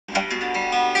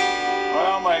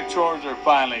my chores are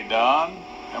finally done,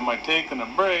 am I taking a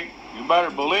break? You better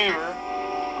believe her.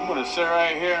 I'm gonna sit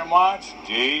right here and watch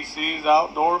JC's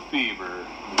Outdoor Fever.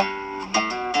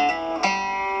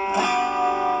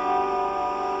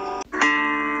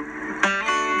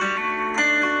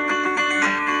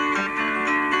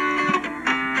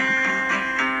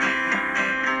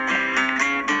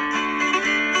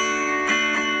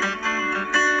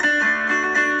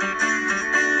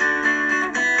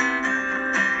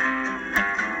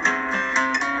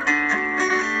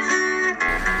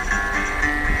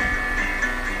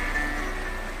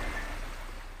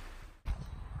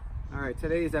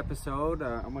 Today's episode,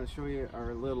 I'm going to show you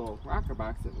our little rocker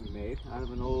box that we made out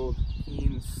of an old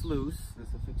Keen sluice.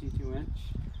 It's a 52 inch.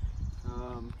 It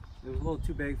was a little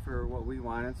too big for what we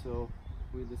wanted, so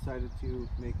we decided to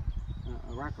make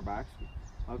a rocker box.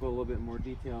 I'll go a little bit more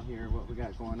detail here what we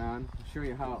got going on. I'll show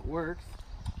you how it works.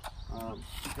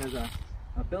 It has a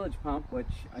bilge pump, which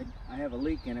I have a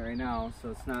leak in it right now,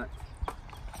 so it's not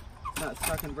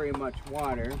sucking very much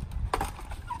water.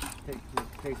 It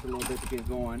takes a little bit to get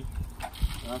going.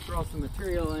 I'll throw some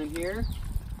material in here.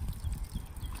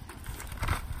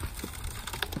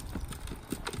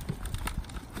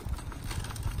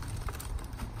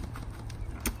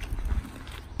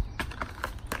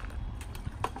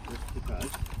 Just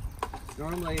because.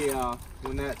 Normally,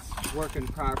 when that's working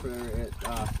properly, it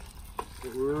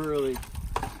really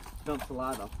dumps a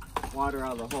lot of water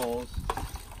out of the holes.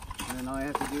 And then all I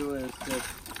have to do is just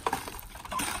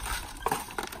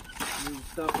move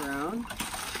stuff around.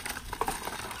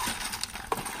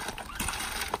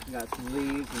 Got some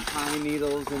leaves and pine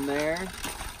needles in there.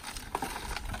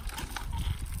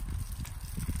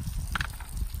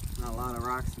 Not a lot of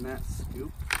rocks in that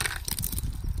scoop.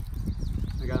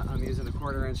 I'm using a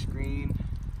 1/4 inch screen.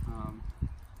 I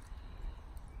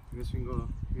guess we can go,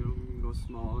 we can go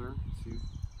smaller. Let's see.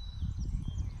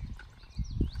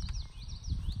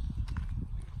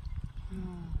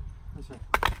 That's right.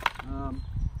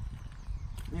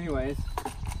 Anyways.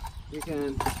 You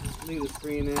can leave the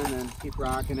screen in and keep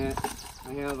rocking it.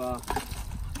 I have a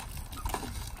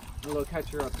little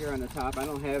catcher up here on the top. I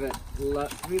don't have it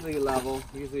completely level.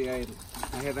 Usually I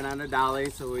have it on a dolly,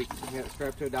 so we have it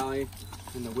strapped to a dolly,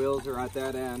 and the wheels are at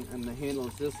that end, and the handle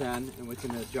is this end, and we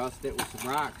can adjust it with some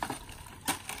rocks.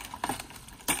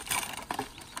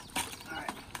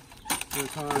 Alright, so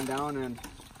come on down and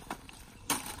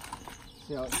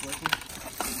see how it's working.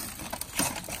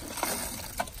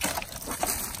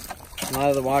 A lot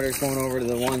of the water is going over to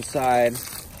the one side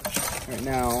right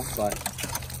now, but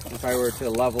if I were to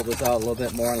level this out a little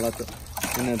bit more and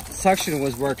when the suction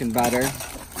was working better,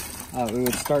 we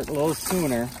would start a little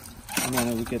sooner, and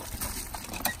then we get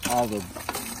all the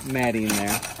matting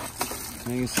there.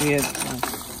 And you can see it,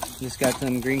 just got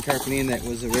some green carpeting that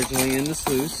was originally in the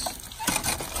sluice.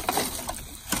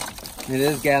 It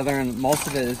is gathering, most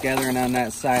of it is gathering on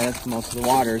that side. That's most of the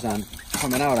water is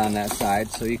coming out on that side,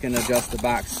 so you can adjust the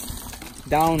box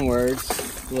downwards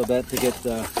a little bit to get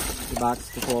the box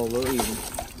to flow a little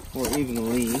more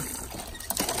evenly.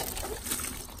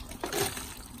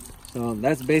 So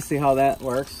that's basically how that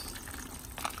works.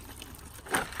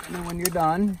 And then when you're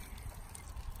done,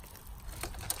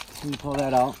 you pull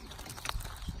that out.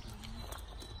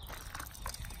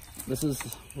 This is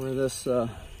where this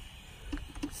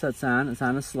sets on. It's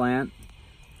on a slant,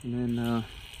 and then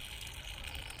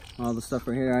all the stuff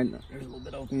right here, there's a little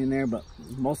bit opening in there, but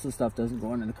most of the stuff doesn't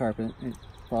go under the carpet. It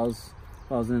falls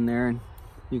in there, and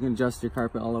you can adjust your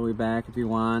carpet all the way back if you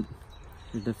want.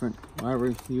 They're different,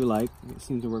 however you like. It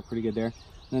seems to work pretty good there. And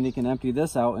then you can empty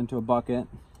this out into a bucket.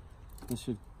 This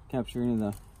should capture any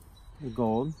of the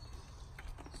gold.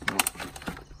 So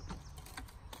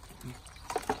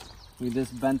we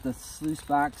just bent the sluice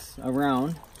box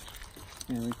around,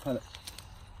 and we put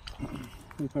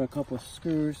a couple of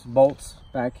screws, bolts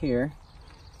back here.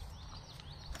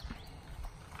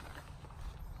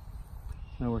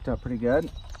 That worked out pretty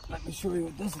good. Let me show you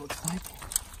what this looks like.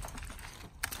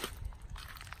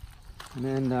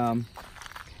 And then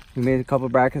we made a couple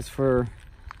of brackets for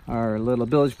our little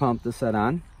bilge pump to set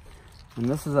on. And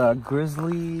this is a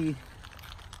Guzzler.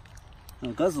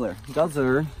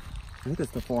 I think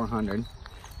it's the 400.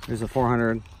 There's a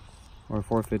 400 or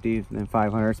 450 and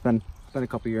 500. It's been a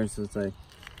couple years since I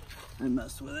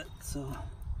messed with it. So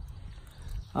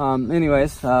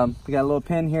anyways, we got a little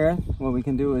pin here. What we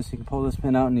can do is you can pull this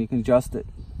pin out and you can adjust it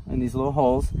in these little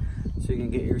holes, so you can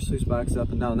get your sluice box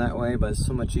up and down that way. But it's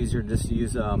so much easier just to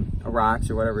use a rocks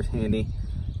or whatever's handy,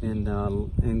 and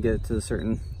get it to a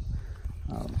certain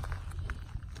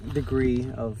degree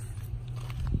of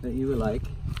that you would like.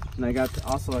 And I got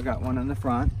one on the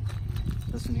front.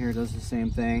 This one here does the same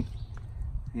thing,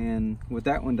 And what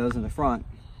that one does in the front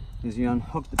is you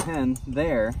unhook the pin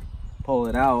there, pull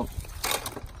it out,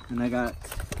 and I got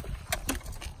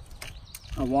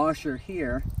a washer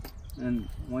here, and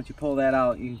once you pull that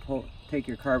out, you can take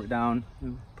your carpet down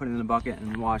and put it in a bucket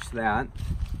and wash that.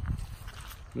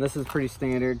 And this is pretty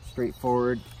standard,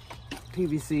 straightforward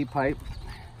PVC pipe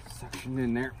suction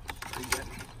in there, pretty good.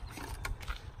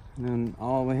 And then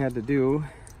all we had to do,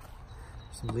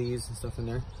 some leaves and stuff in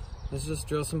there, is just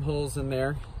drill some holes in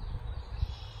there.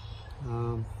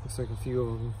 Looks like a few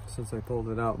of them, since I pulled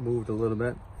it out, moved a little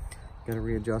bit. Got to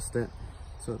readjust it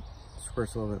so it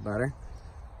squirts a little bit better.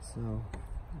 So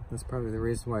that's probably the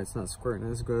reason why it's not squirting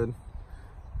as good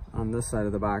on this side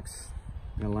of the box.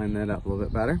 I'm gonna line that up a little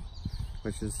bit better,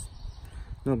 which is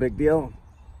no big deal.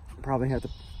 Probably have to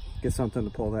get something to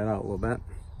pull that out a little bit.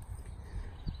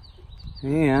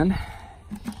 And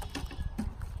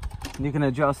you can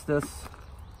adjust this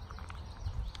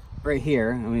right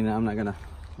here. I mean, I'm not gonna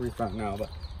refront now, but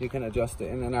you can adjust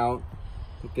it in and out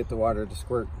to get the water to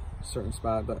squirt a certain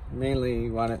spot, but mainly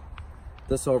you want it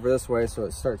this over this way so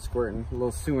it starts squirting a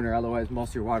little sooner, otherwise most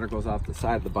of your water goes off the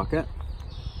side of the bucket.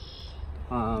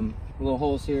 Little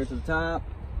holes here to the top,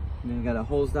 and then you got a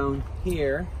hose down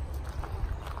here,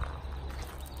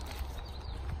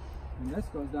 and this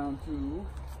goes down to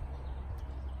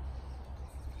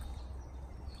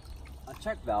a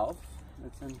check valve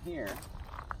that's in here.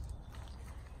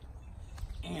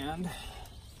 And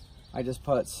I just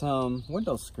put some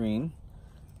window screen,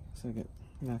 so I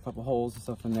got a couple holes and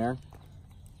stuff in there.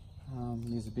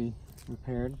 Needs to be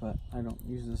repaired, but I don't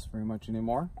use this very much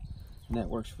anymore, and that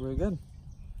works really good.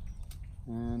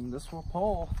 And this will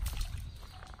pull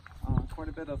quite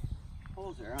a bit of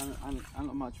holes there. I don't know how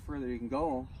much further you can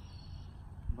go,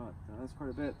 but that's quite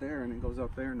a bit there, and it goes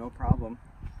up there no problem.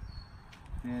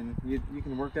 And you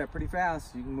can work that pretty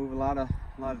fast. You can move a lot of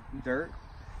dirt.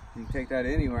 You can take that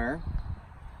anywhere.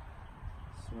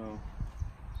 So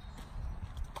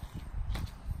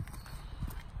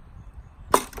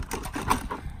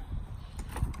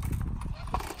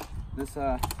this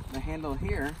the handle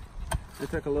here,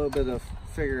 it took a little bit of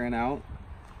figuring out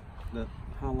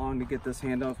how long to get this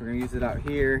handle. If we're gonna use it out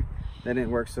here, that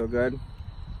didn't work so good.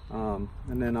 And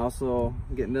then also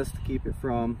getting this to keep it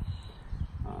from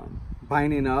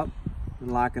binding up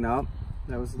and locking up.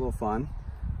 That was a little fun.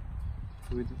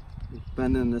 So we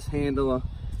bending this handle,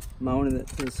 mounted it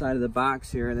to the side of the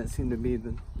box here. That seemed to be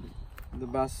the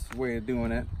best way of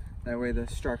doing it. That way the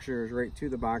structure is right to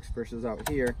the box versus out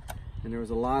here. And there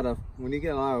was a lot of, when you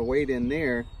get a lot of weight in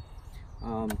there,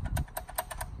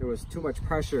 there was too much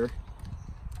pressure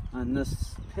on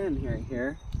this pin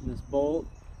here, this bolt,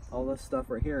 all this stuff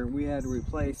right here. We had to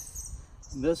replace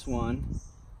this one,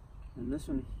 and this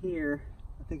one here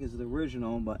I think is the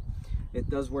original, but it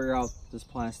does wear out this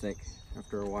plastic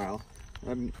after a while.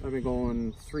 I've been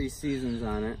going 3 seasons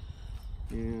on it,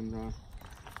 and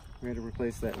we had to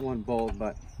replace that one bolt.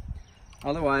 But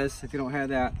otherwise, if you don't have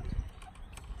that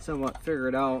somewhat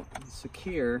figured out,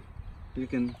 secure, you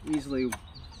can easily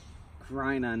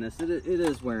grind on this. It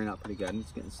is wearing out pretty good.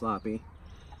 It's getting sloppy.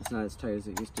 It's not as tight as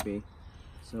it used to be.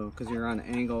 So, because you're on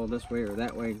an angle this way or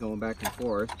that way, going back and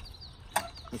forth.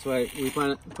 That's why we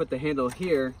put the handle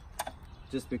here,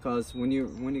 just because when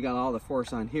you got all the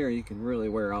force on here, you can really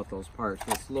wear out those parts.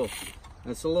 It's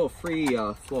a little free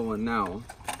flowing now.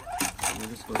 And it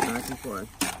just goes back and forth.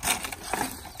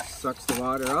 Sucks the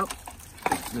water up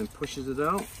and then pushes it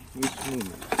out each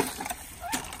movement.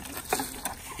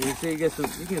 You see, you get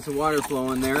some water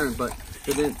flowing there, but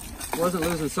if it wasn't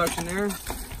losing suction there,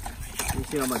 you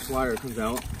see how much water comes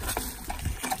out.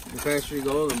 The faster you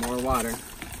go, the more water.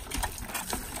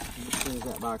 Just cleans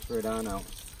that box right on out.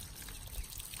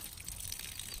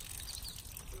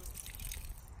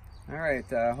 Alright,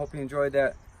 hope you enjoyed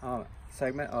that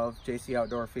segment of JC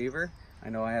Outdoor Fever. I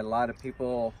know I had a lot of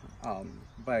people,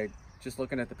 by just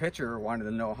looking at the picture, wanted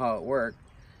to know how it worked.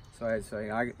 So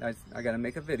I got to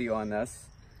make a video on this.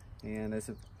 And it's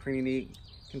a pretty neat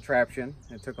contraption.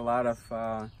 It took a lot of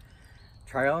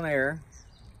trial and error,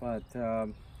 but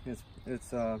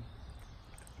it's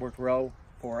worked well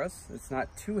for us. It's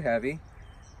not too heavy,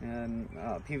 and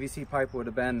PVC pipe would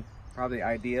have been probably the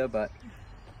idea, but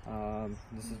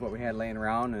this is what we had laying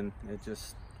around, and it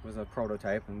just was a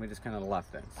prototype, and we just kind of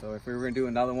left it. So if we were going to do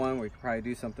another one, we could probably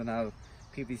do something out of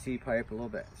PVC pipe, a little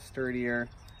bit sturdier,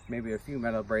 maybe a few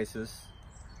metal braces.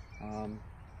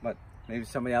 But maybe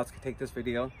somebody else could take this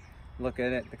video, look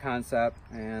at it, the concept,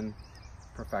 and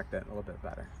perfect it a little bit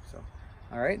better. So,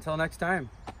 all right, until next time,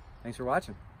 thanks for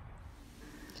watching.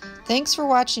 Thanks for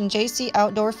watching JC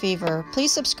Outdoor Fever.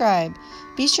 Please subscribe.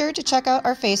 Be sure to check out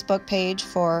our Facebook page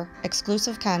for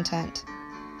exclusive content.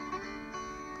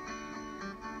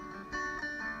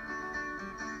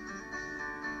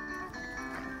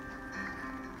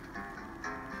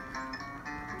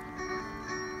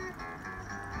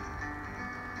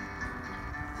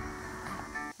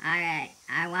 Alright,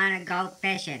 I want to go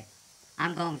fishing.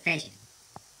 I'm going fishing.